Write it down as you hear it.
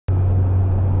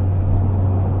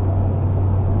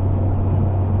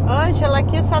Ângela,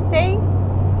 aqui só tem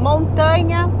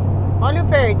montanha. Olha o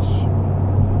verde.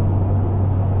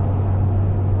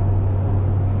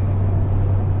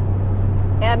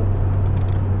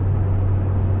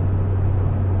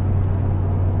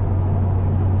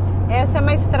 Essa é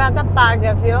uma estrada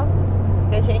paga, viu?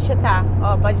 Que a gente tá.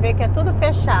 Ó, pode ver que é tudo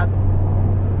fechado.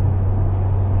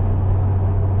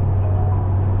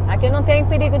 Aqui não tem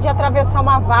perigo de atravessar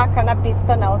uma vaca na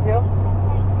pista não, viu?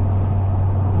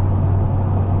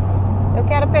 Eu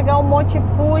quero pegar o Monte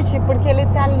Fuji porque ele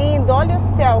tá lindo. Olha o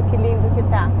céu que lindo que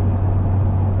tá.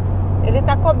 Ele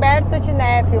tá coberto de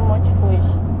neve, o Monte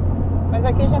Fuji. Mas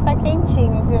aqui já tá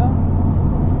quentinho, viu?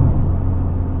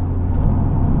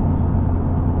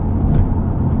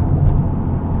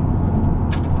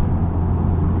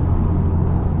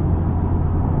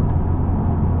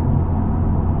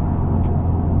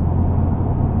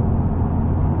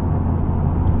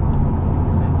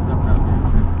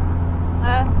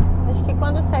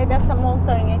 Quando sair dessa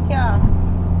montanha aqui, ó,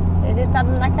 ele tá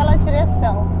naquela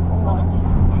direção, o monte.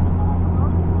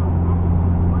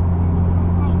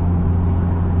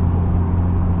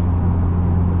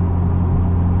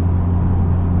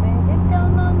 Bendito é o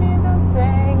nome do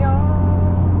Senhor,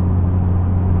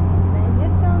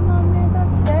 bendito é o nome do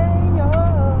Senhor,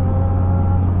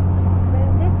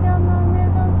 bendito é o nome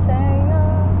do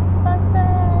Senhor, para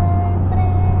sempre.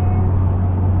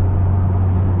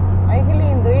 Olha que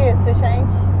lindo isso,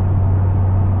 gente.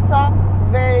 Só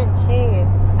verde,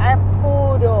 ar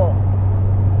puro.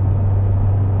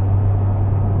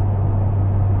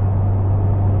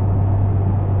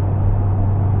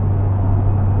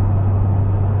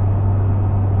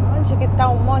 Onde que tá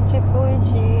o Monte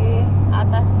Fuji? Ah,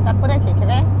 tá por aqui, quer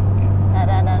ver?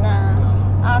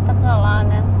 Ah, tá pra lá,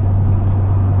 né?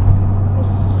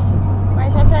 Ixi,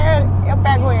 mas já eu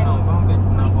pego ele. Não, vamos ver se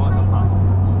na volta passa.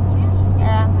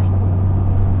 É.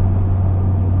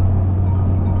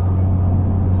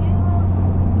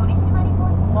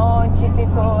 Monte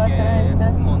ficou atrás da...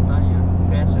 Essas montanhas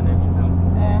fecham, né, a visão.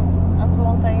 É, as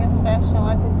montanhas fecham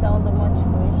a visão do Monte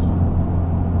Fuji.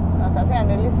 Ó, tá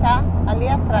vendo? Ele tá ali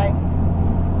atrás.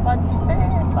 Pode ser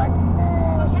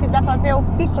que dá pra ver o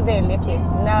pico dele aqui.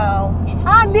 Não.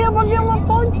 Ah, deu pra ver uma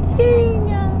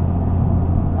pontinha.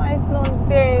 Mas não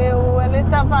deu. Ele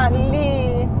tava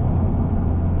ali.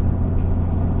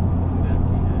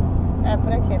 É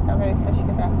por aqui, talvez, acho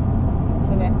que dá.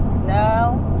 Deixa eu ver.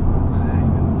 Não.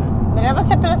 Melhor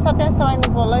você prestar atenção aí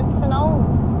no volante, senão,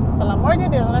 pelo amor de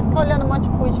Deus, não vai ficar olhando o Monte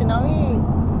Fuji não e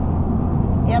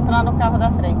entrar no carro da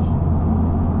frente.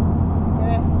 Quer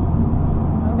ver?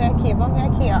 Vamos ver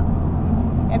aqui, ó.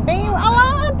 É bem... Olha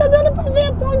lá, tá dando pra ver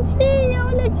a pontinha,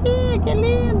 olha aqui, que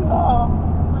lindo.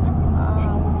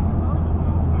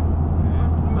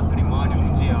 Patrimônio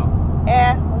mundial.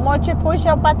 É, o Monte Fuji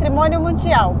é o patrimônio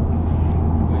mundial.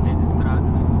 Foi registrado,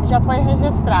 né? Já foi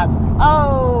registrado.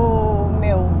 Oh,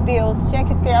 meu Deus, tinha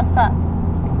que ter essa...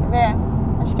 Quer ver?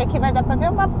 Acho que aqui vai dar pra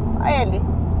ver ele.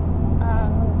 Ah,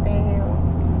 não deu.